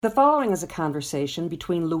The following is a conversation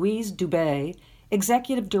between Louise Dubé,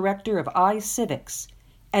 Executive Director of iCivics,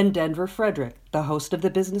 and Denver Frederick, the host of The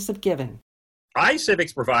Business of Giving.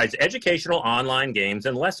 iCivics provides educational online games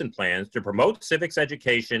and lesson plans to promote civics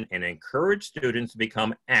education and encourage students to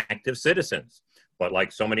become active citizens. But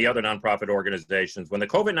like so many other nonprofit organizations, when the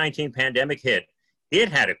COVID-19 pandemic hit, it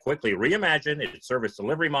had to quickly reimagine its service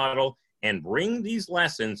delivery model and bring these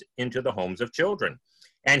lessons into the homes of children.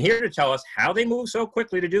 And here to tell us how they moved so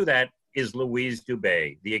quickly to do that is Louise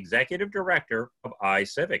Dubé, the Executive Director of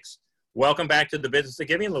iCivics. Welcome back to The Business of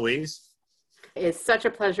Giving, Louise. It's such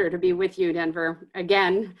a pleasure to be with you, Denver,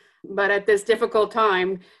 again, but at this difficult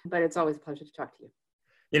time, but it's always a pleasure to talk to you.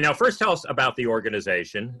 First tell us about the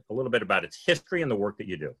organization, a little bit about its history and the work that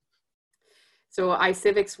you do. So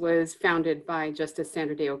iCivics was founded by Justice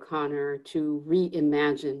Sandra Day O'Connor to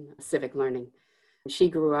reimagine civic learning.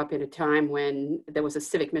 She grew up in a time when there was a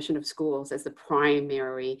civic mission of schools as the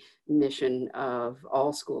primary mission of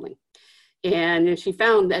all schooling. And she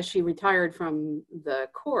found as she retired from the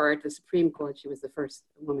court, the Supreme Court, she was the first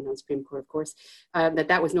woman on the Supreme Court, of course,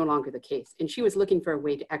 that was no longer the case. And she was looking for a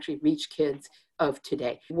way to actually reach kids of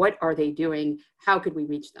today. What are they doing? How could we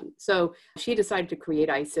reach them? So she decided to create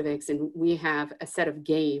iCivics, and we have a set of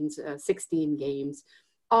games, 16 games.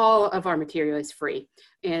 All of our material is free,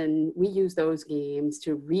 and we use those games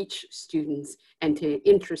to reach students and to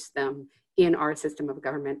interest them in our system of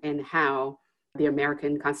government and how the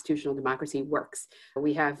American constitutional democracy works.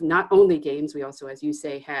 We have not only games, we also, as you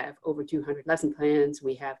say, have over 200 lesson plans,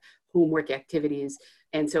 we have homework activities,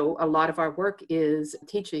 and so a lot of our work is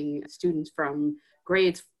teaching students from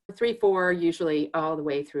grades 3, 4, usually all the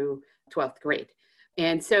way through 12th grade.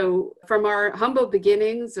 And so from our humble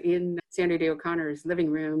beginnings in Sandra Day O'Connor's living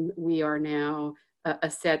room, we are now a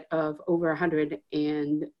set of over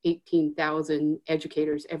 118,000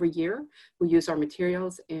 educators every year who use our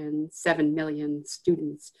materials, and 7 million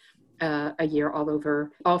students a year all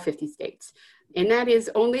over all 50 states. And that is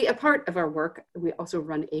only a part of our work. We also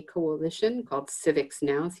run a coalition called Civics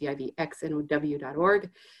Now, CIVXNOW.org.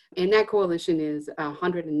 And that coalition is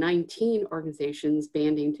 119 organizations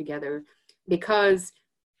banding together, because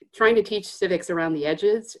trying to teach civics around the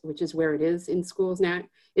edges, which is where it is in schools now,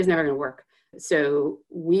 is never going to work. So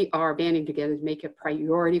we are banding together to make a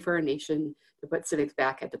priority for our nation to put civics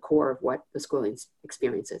back at the core of what the schooling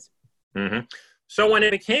experience is. Mm-hmm. So when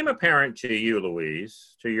it became apparent to you,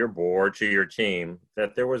 Louise, to your board, to your team,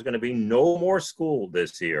 that there was going to be no more school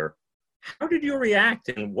this year, how did you react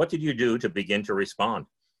and what did you do to begin to respond?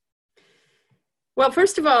 Well,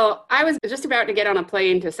 first of all, I was just about to get on a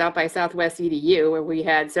plane to South by Southwest EDU, where we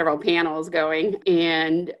had several panels going,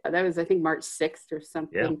 and that was, I think, March 6th or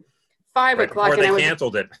something. Yeah. 5 o'clock. Before they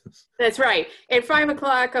canceled it. That's right. At 5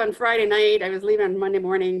 o'clock on Friday night, I was leaving on Monday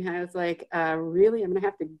morning. I was like, really, I'm going to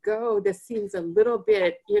have to go. This seems a little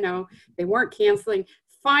bit, they weren't canceling.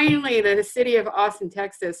 Finally, the city of Austin,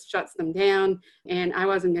 Texas shuts them down, and I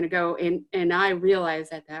wasn't going to go. And I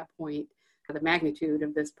realized at that point the magnitude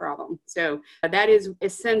of this problem. So that is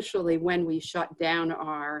essentially when we shut down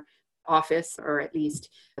our office, or at least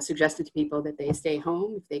suggested to people that they stay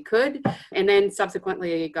home if they could. And then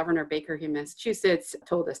subsequently, Governor Baker here in Massachusetts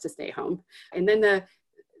told us to stay home. And then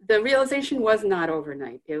the realization was not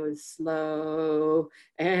overnight. It was slow,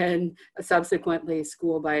 and subsequently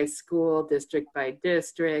school by school, district by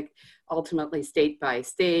district, ultimately state by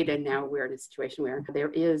state. And now we're in a situation where there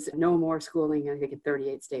is no more schooling, I think, in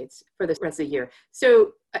 38 states for the rest of the year.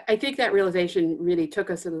 So I think that realization really took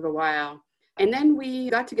us a little while. And then we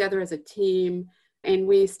got together as a team, and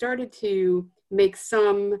we started to make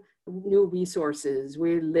some new resources,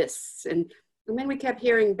 weird lists. And then we kept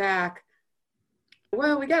hearing back,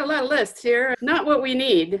 well, we got a lot of lists here, not what we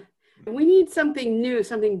need. We need something new,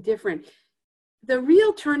 something different. The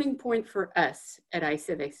real turning point for us at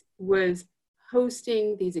iCivics was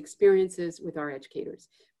hosting these experiences with our educators.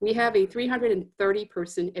 We have a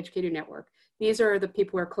 330-person educator network. These are the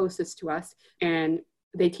people who are closest to us, and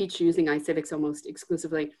they teach using iCivics almost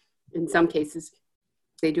exclusively. In some cases,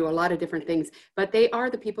 they do a lot of different things, but they are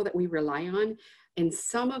the people that we rely on. And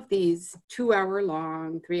some of these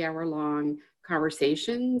 2-hour-long, 3-hour-long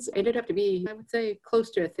conversations ended up to be, I would say,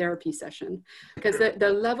 close to a therapy session, because the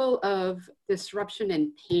level of disruption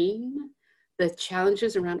and pain, the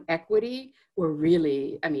challenges around equity were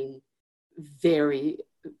really, very,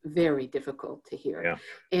 very difficult to hear. Yeah.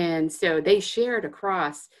 And so they shared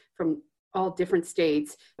across from all different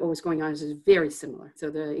states. What was going on is very similar. So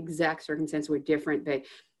the exact circumstances were different. But I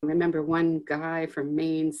remember one guy from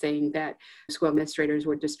Maine saying that school administrators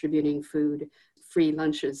were distributing food, free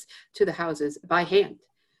lunches to the houses by hand,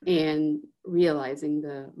 and realizing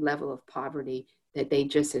the level of poverty that they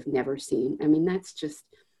just have never seen. I mean,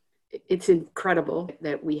 it's incredible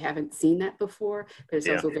that we haven't seen that before, but it's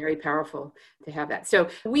also very powerful to have that. So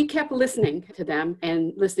we kept listening to them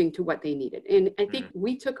and listening to what they needed. And I think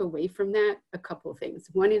we took away from that a couple of things.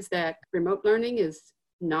 One is that remote learning is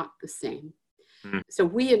not the same. So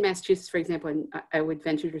we in Massachusetts, for example, and I would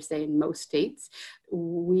venture to say in most states,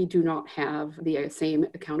 we do not have the same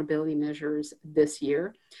accountability measures this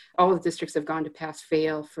year. All the districts have gone to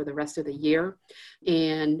pass-fail for the rest of the year,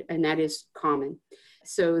 and that is common.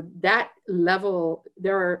 So that level,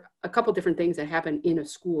 there are a couple different things that happen in a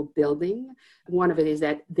school building. One of it is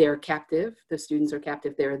that they're captive, the students are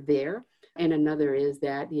captive, they're there. And another is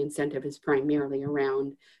that the incentive is primarily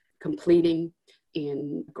around completing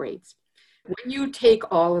in grades. When you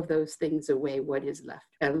take all of those things away, what is left?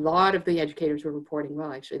 A lot of the educators were reporting,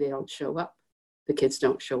 well, actually, they don't show up. The kids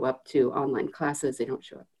don't show up to online classes. They don't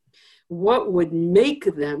show up. What would make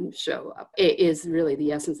them show up is really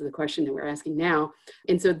the essence of the question that we're asking now.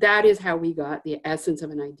 And so that is how we got the essence of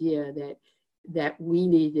an idea that we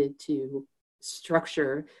needed to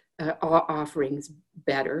structure our offerings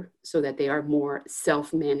better so that they are more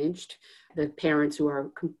self-managed. The parents who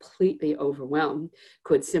are completely overwhelmed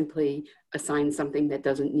could simply assign something that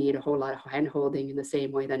doesn't need a whole lot of hand-holding in the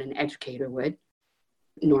same way that an educator would,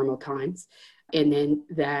 normal times. And then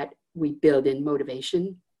that we build in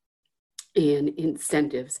motivation and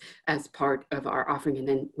incentives as part of our offering. And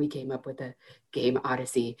then we came up with a Game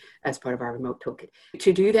Odyssey as part of our remote toolkit.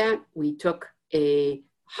 To do that, we took a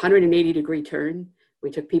 180-degree turn. We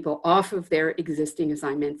took people off of their existing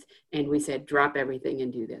assignments and we said, drop everything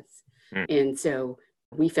and do this. And so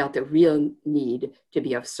we felt a real need to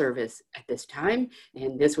be of service at this time.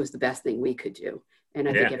 And this was the best thing we could do. And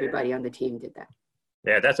I think everybody on the team did that.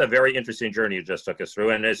 Yeah, that's a very interesting journey you just took us through.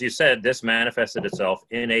 And as you said, this manifested itself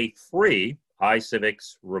in a free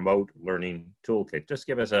iCivics remote learning toolkit. Just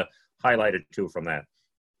give us a highlight or two from that.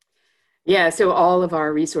 Yeah, so all of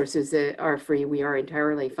our resources are free. We are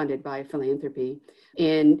entirely funded by philanthropy,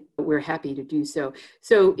 and we're happy to do so.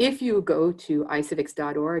 So if you go to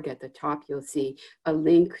iCivics.org, at the top, you'll see a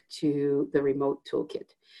link to the remote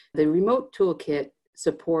toolkit. The remote toolkit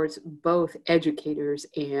supports both educators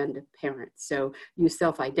and parents. So you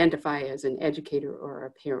self-identify as an educator or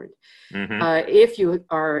a parent. If you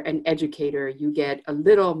are an educator, you get a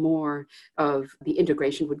little more of the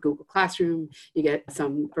integration with Google Classroom, you get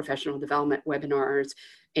some professional development webinars,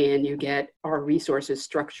 and you get our resources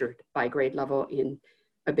structured by grade level in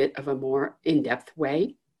a bit of a more in-depth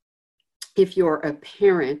way. If you're a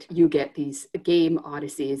parent, you get these Game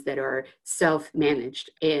Odysseys that are self-managed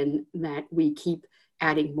and that we keep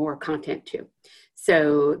adding more content to.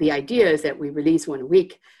 So the idea is that we release one a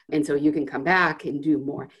week, and so you can come back and do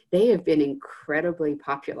more. They have been incredibly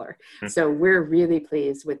popular. So we're really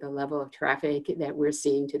pleased with the level of traffic that we're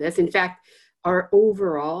seeing to this. In fact, our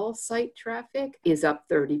overall site traffic is up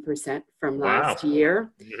 30% from last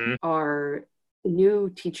year. Our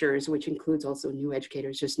new teachers, which includes also new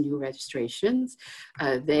educators, just new registrations,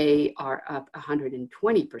 they are up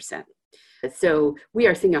 120%. So we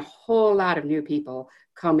are seeing a whole lot of new people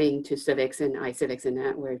coming to Civics and iCivics, and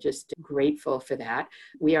that we're just grateful for that.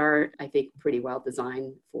 We are, I think, pretty well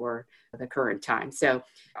designed for the current time. So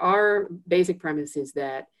our basic premise is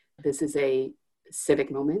that this is a civic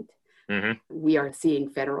moment. We are seeing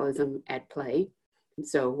federalism at play.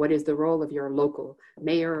 So what is the role of your local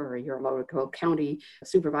mayor or your local county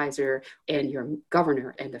supervisor and your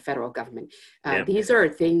governor and the federal government? These are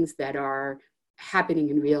things that are happening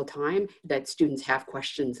in real time that students have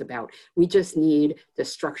questions about. We just need to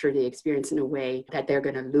structure the experience in a way that they're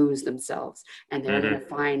going to lose themselves and they're going to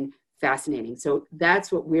find fascinating. So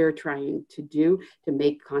that's what we're trying to do, to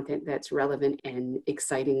make content that's relevant and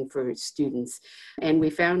exciting for students. And we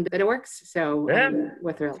found that it works. So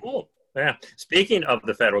we're thrilled. Cool. Yeah. Speaking of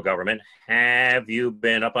the federal government, have you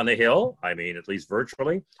been up on the Hill, I mean, at least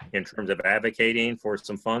virtually, in terms of advocating for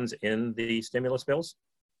some funds in the stimulus bills?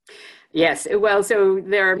 Yes, well, so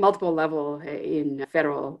there are multiple levels in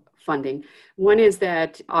federal funding. One is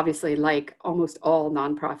that obviously, like almost all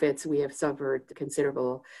nonprofits, we have suffered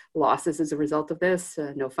considerable losses as a result of this,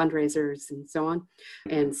 no fundraisers and so on.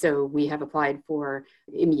 And so we have applied for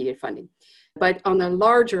immediate funding. But on a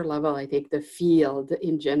larger level, I think the field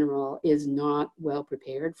in general is not well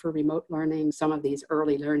prepared for remote learning. Some of these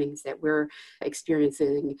early learnings that we're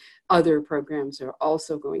experiencing, other programs are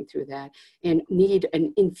also going through that and need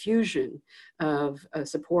an infusion of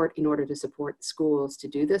support in order to support schools to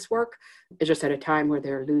do this work. It's just at a time where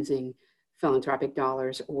they're losing philanthropic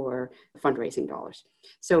dollars or fundraising dollars.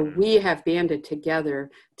 So we have banded together.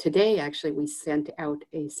 Today, actually, we sent out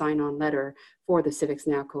a sign-on letter for the Civics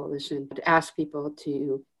Now Coalition to ask people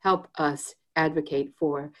to help us advocate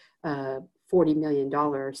for $40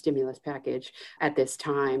 million stimulus package at this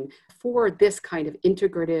time for this kind of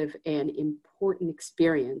integrative and important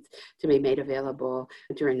experience to be made available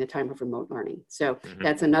during the time of remote learning. So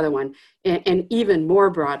that's another one. And even more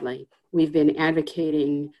broadly, we've been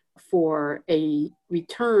advocating for a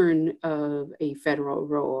return of a federal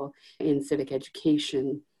role in civic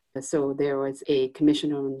education. So there was a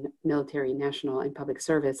Commission on Military, National, and Public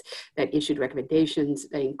Service that issued recommendations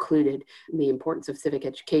that included the importance of civic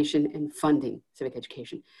education and funding civic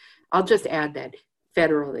education. I'll just add that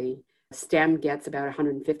federally, STEM gets about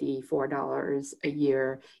 $154 a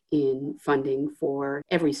year in funding for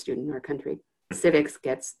every student in our country. Civics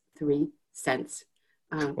gets 3 cents.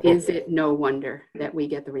 Is it no wonder that we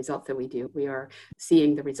get the results that we do? We are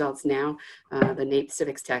seeing the results now. The NAEP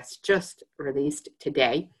civics test just released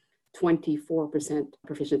today. 24%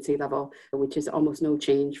 proficiency level, which is almost no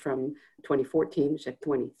change from 2014, which had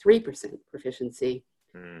 23% proficiency.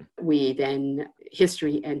 We then,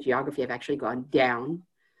 history and geography have actually gone down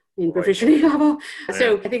in proficiency level.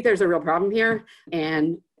 So I think there's a real problem here.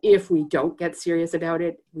 And if we don't get serious about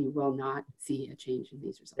it, we will not see a change in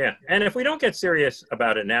these results. Yeah, and if we don't get serious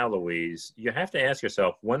about it now, Louise, you have to ask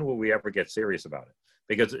yourself, when will we ever get serious about it?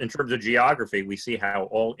 Because in terms of geography, we see how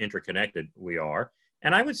all interconnected we are.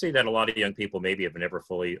 And I would say that a lot of young people maybe have never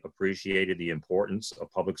fully appreciated the importance of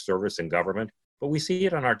public service and government, but we see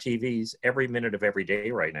it on our TVs every minute of every day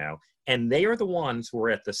right now. And they are the ones who are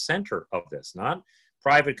at the center of this, not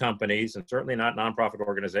private companies and certainly not nonprofit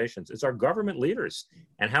organizations. It's our government leaders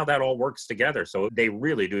and how that all works together. So they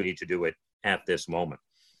really do need to do it at this moment.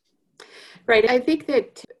 Right. I think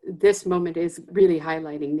that this moment is really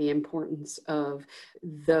highlighting the importance of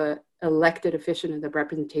the elected official and the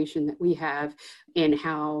representation that we have, and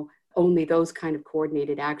how only those kind of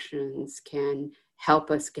coordinated actions can help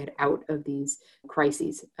us get out of these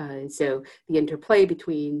crises. So the interplay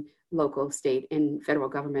between local, state, and federal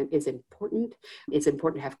government is important. It's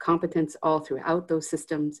important to have competence all throughout those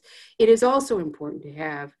systems. It is also important to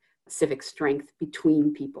have civic strength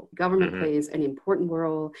between people. Government plays an important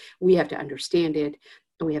role. We have to understand it,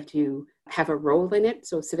 and we have to have a role in it.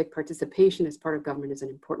 So civic participation as part of government is an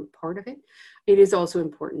important part of it. It is also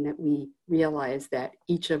important that we realize that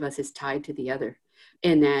each of us is tied to the other,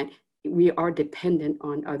 and that we are dependent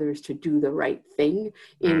on others to do the right thing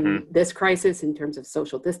in this crisis in terms of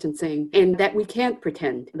social distancing, and that we can't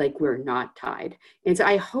pretend like we're not tied. And so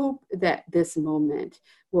I hope that this moment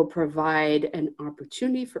will provide an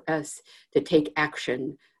opportunity for us to take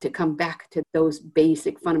action, to come back to those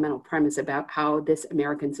basic fundamental premises about how this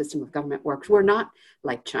American system of government works. We're not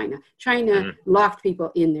like China. China locked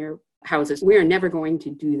people in their houses. We are never going to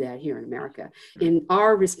do that here in America. And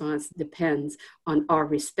our response depends on our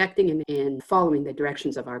respecting and following the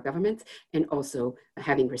directions of our governments, and also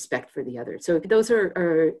having respect for the others. So those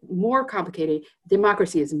are more complicated.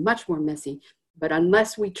 Democracy is much more messy, but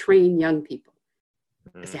unless we train young people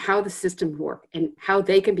as to how the systems work and how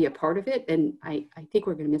they can be a part of it, then I think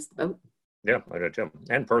we're going to miss the boat. Yeah, I do too.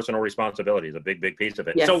 And personal responsibility is a big, big piece of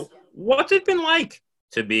it. Yes. So what's it been like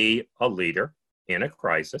to be a leader in a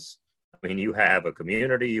crisis? I mean, you have a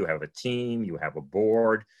community, you have a team, you have a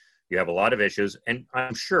board, you have a lot of issues, and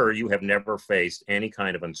I'm sure you have never faced any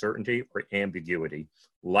kind of uncertainty or ambiguity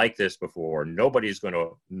like this before. Nobody's going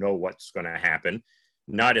to know what's going to happen,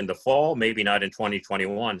 not in the fall, maybe not in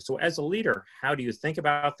 2021. So as a leader, how do you think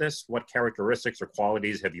about this? What characteristics or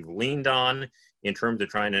qualities have you leaned on in terms of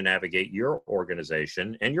trying to navigate your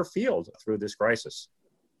organization and your field through this crisis?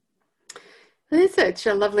 That's such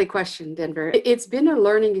a lovely question, Denver. It's been a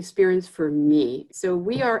learning experience for me. So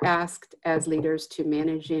we are asked as leaders to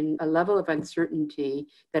manage in a level of uncertainty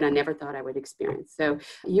that I never thought I would experience. So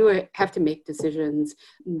you have to make decisions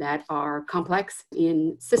that are complex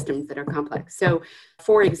in systems that are complex. So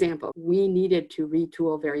for example, we needed to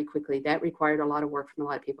retool very quickly. That required a lot of work from a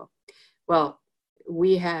lot of people. Well,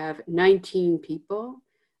 we have 19 people,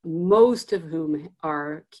 most of whom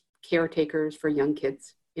are caretakers for young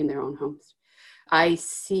kids in their own homes. I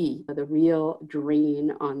see the real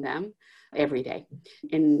drain on them every day.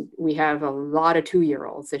 And we have a lot of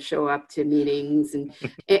 2-year-olds that show up to meetings.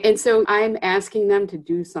 And so I'm asking them to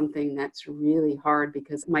do something that's really hard,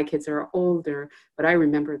 because my kids are older, but I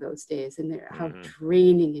remember those days and how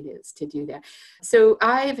draining it is to do that. So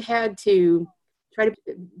I've had to try to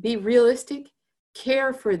be realistic,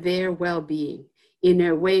 care for their well-being in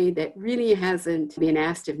a way that really hasn't been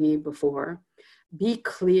asked of me before. Be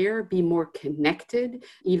clear, be more connected,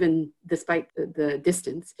 even despite the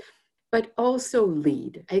distance, but also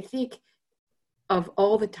lead. I think of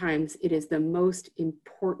all the times, it is the most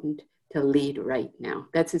important to lead right now.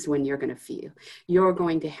 That's just when you're going to feel. You're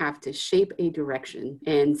going to have to shape a direction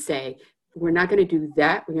and say, we're not going to do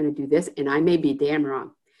that. We're going to do this. And I may be damn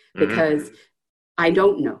wrong because I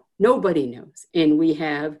don't know. Nobody knows. And we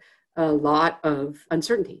have a lot of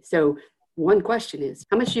uncertainty. So one question is,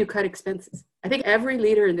 how much do you cut expenses? I think every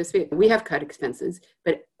leader in this field, we have cut expenses,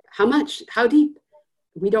 but how much, how deep?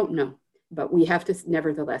 We don't know, but we have to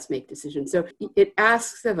nevertheless make decisions. So it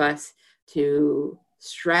asks of us to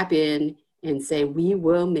strap in and say, we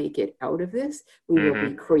will make it out of this. We will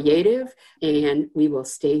be creative and we will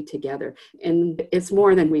stay together. And it's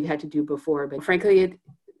more than we've had to do before, but frankly,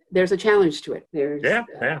 there's a challenge to it. There's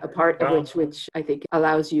a part of which I think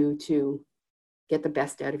allows you to get the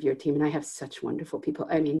best out of your team. And I have such wonderful people.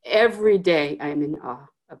 I mean, every day I am in awe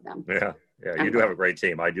of them. Yeah, you do have a great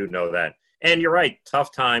team. I do know that. And you're right,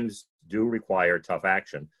 tough times do require tough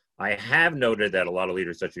action. I have noted that a lot of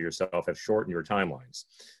leaders such as yourself have shortened your timelines.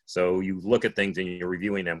 So you look at things and you're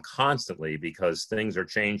reviewing them constantly because things are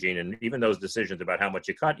changing. And even those decisions about how much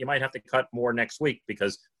you cut, you might have to cut more next week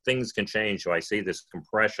because things can change. So I see this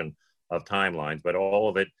compression of timelines, but all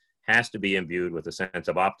of it has to be imbued with a sense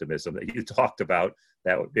of optimism that you talked about,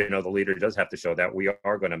 that, you know, the leader does have to show that we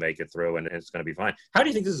are going to make it through and it's going to be fine. How do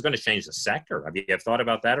you think this is going to change the sector? Have you thought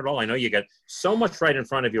about that at all? I know you got so much right in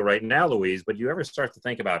front of you right now, Louise, but do you ever start to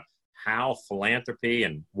think about how philanthropy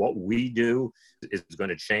and what we do is going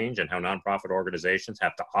to change and how nonprofit organizations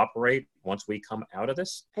have to operate once we come out of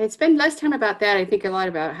this? I spend less time about that. I think a lot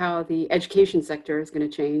about how the education sector is going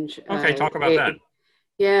to change. Okay, talk about that.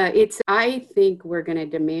 Yeah, I think we're going to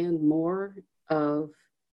demand more of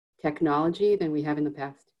technology than we have in the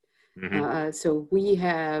past. So we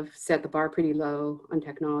have set the bar pretty low on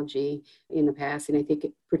technology in the past. And I think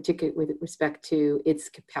particularly with respect to its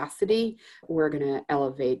capacity, we're going to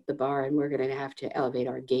elevate the bar and we're going to have to elevate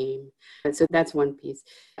our game. So that's one piece.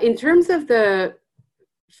 In terms of the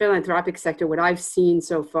philanthropic sector, what I've seen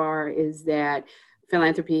so far is that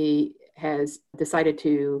philanthropy has decided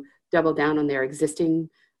to double down on their existing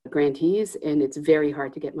grantees, and it's very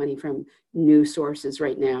hard to get money from new sources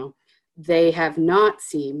right now. They have not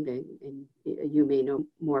seemed, and you may know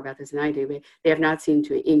more about this than I do, but they have not seemed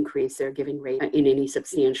to increase their giving rate in any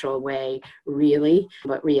substantial way, really,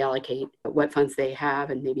 but reallocate what funds they have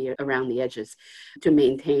and maybe around the edges to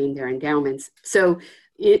maintain their endowments. So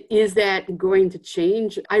is that going to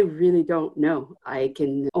change? I really don't know. I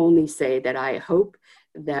can only say that I hope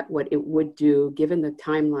that what it would do, given the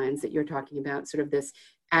timelines that you're talking about, sort of this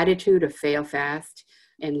attitude of fail fast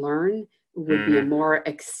and learn, would be a more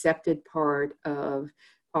accepted part of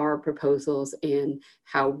our proposals and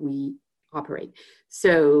how we operate.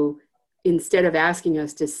 So instead of asking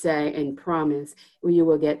us to say and promise, well, you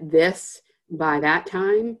will get this by that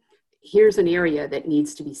time, here's an area that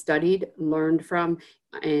needs to be studied, learned from,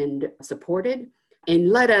 and supported, and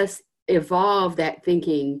let us evolve that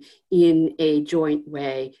thinking in a joint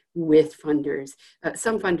way with funders.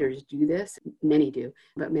 Some funders do this, many do,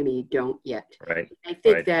 but many don't yet. Right. I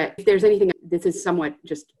think that if there's anything, this is somewhat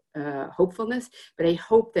just hopefulness, but I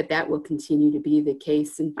hope that that will continue to be the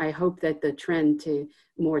case. And I hope that the trend to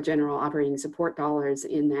more general operating support dollars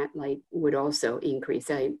in that light would also increase.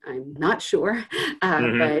 I'm not sure,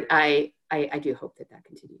 but I do hope that that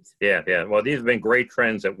continues. Yeah. Well, these have been great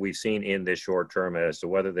trends that we've seen in this short term. As to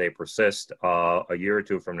whether they persist a year or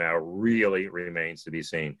two from now really remains to be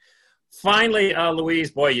seen. Finally,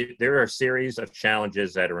 Louise, boy, there are a series of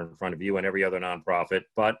challenges that are in front of you and every other nonprofit,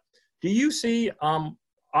 but do you see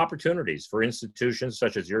opportunities for institutions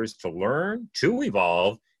such as yours to learn, to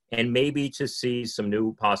evolve, and maybe to see some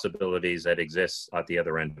new possibilities that exist at the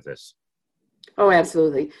other end of this? Oh,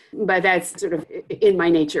 absolutely. But that's sort of in my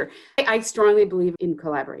nature. I strongly believe in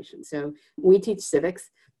collaboration. So we teach civics,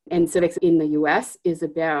 and civics in the US is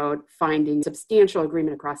about finding substantial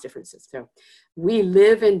agreement across differences. So we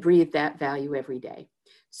live and breathe that value every day.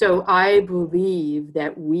 So I believe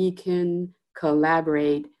that we can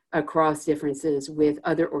collaborate across differences with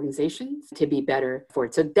other organizations to be better for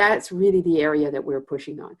it. So that's really the area that we're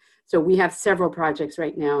pushing on. So we have several projects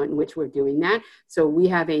right now in which we're doing that. So we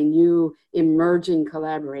have a new emerging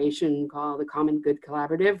collaboration called the Common Good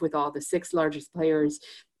Collaborative with all the 6 largest players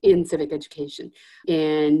in civic education.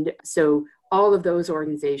 And so all of those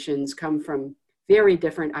organizations come from very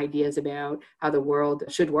different ideas about how the world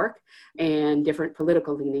should work and different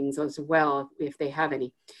political leanings as well, if they have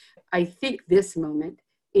any. I think this moment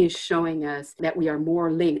is showing us that we are more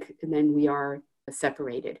linked than we are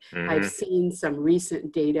separated. I've seen some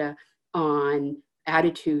recent data on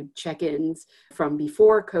attitude check-ins from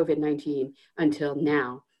before COVID-19 until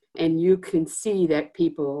now. And you can see that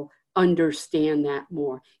people understand that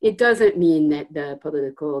more. It doesn't mean that the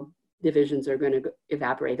political divisions are going to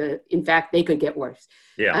evaporate. In fact, they could get worse.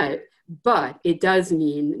 Yeah. But it does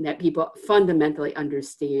mean that people fundamentally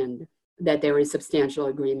understand that there is substantial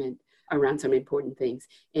agreement around some important things.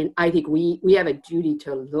 And I think we have a duty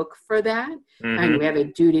to look for that, and we have a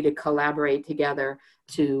duty to collaborate together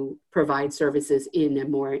to provide services in a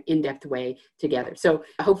more in-depth way together. So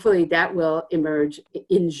hopefully that will emerge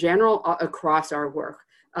in general across our work,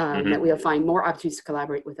 that we'll find more opportunities to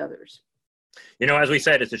collaborate with others. You know, as we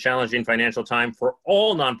said, it's a challenging financial time for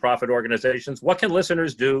all nonprofit organizations. What can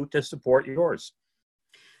listeners do to support yours?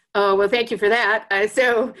 Oh, well, thank you for that.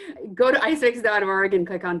 So go to iCivics.org and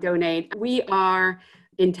click on donate. We are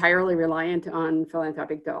entirely reliant on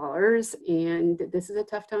philanthropic dollars, and this is a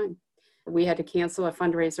tough time. We had to cancel a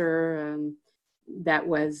fundraiser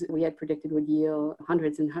we had predicted would yield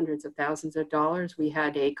hundreds and hundreds of thousands of dollars. We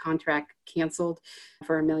had a contract canceled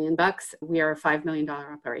for $1 million. We are a $5 million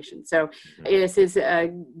operation. So this is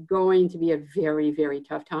going to be a very, very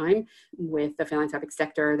tough time with the philanthropic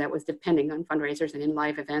sector that was depending on fundraisers and in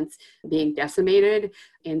live events being decimated.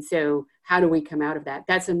 And so how do we come out of that?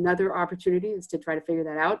 That's another opportunity, is to try to figure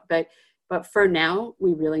that out. But for now,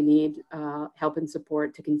 we really need help and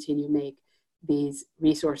support to continue to make these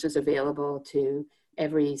resources available to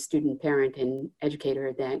every student, parent, and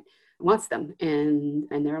educator that wants them. And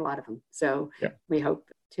there are a lot of them. So we hope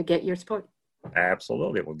to get your support.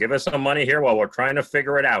 Absolutely. Well, give us some money here while we're trying to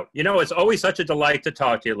figure it out. You know, it's always such a delight to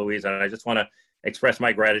talk to you, Louise. And I just want to express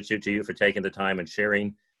my gratitude to you for taking the time and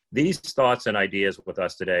sharing these thoughts and ideas with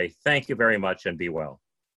us today. Thank you very much, and be well.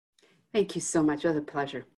 Thank you so much. It was a pleasure.